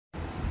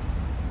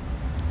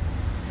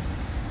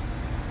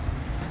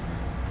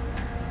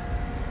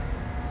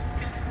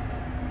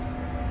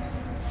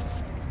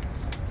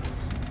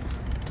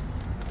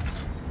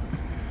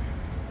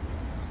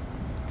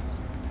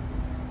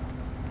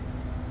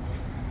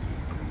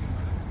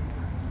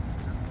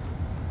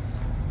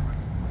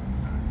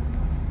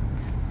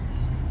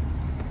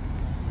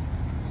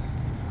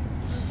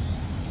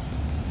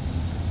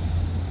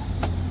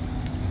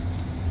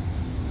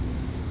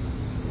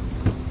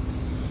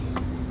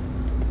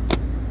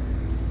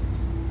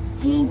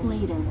paid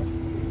later.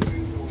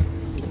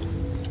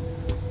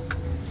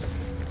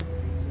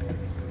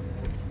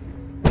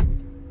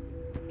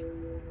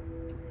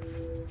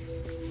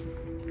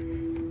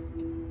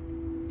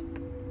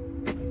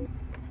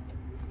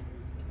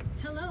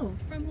 Hello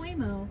from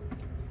Waymo.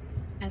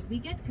 As we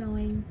get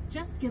going,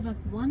 just give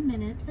us 1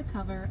 minute to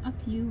cover a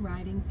few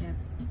riding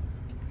tips.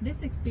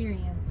 This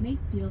experience may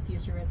feel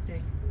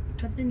futuristic,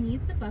 but the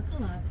need to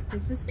buckle up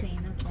is the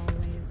same as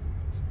always.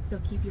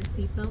 So keep your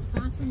seatbelt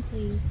fastened,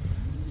 please.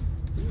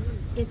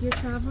 If you're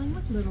traveling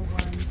with little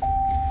ones,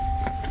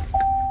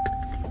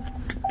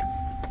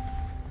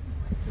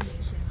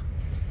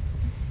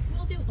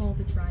 we'll do all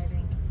the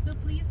driving, so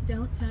please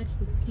don't touch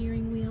the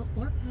steering wheel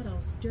or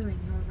pedals during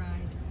your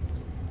ride.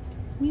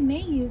 We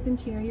may use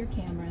interior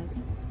cameras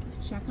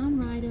to check on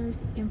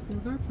riders,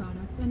 improve our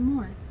products, and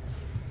more.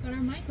 But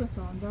our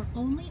microphones are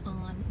only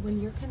on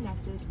when you're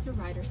connected to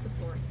rider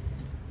support.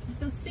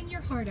 So sing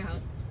your heart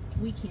out.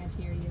 We can't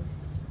hear you.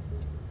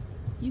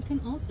 You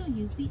can also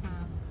use the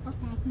app or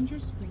passenger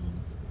screen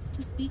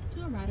to speak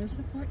to a rider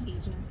support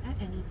agent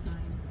at any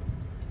time.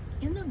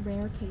 In the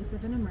rare case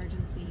of an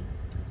emergency,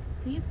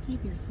 please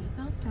keep your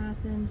seatbelt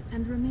fastened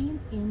and remain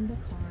in the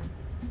car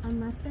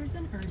unless there's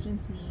an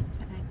urgent need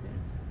to exit.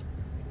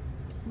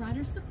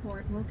 Rider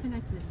support will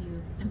connect with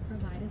you and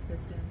provide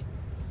assistance.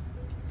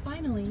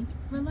 Finally,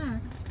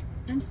 relax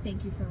and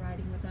thank you for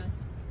riding with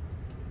us.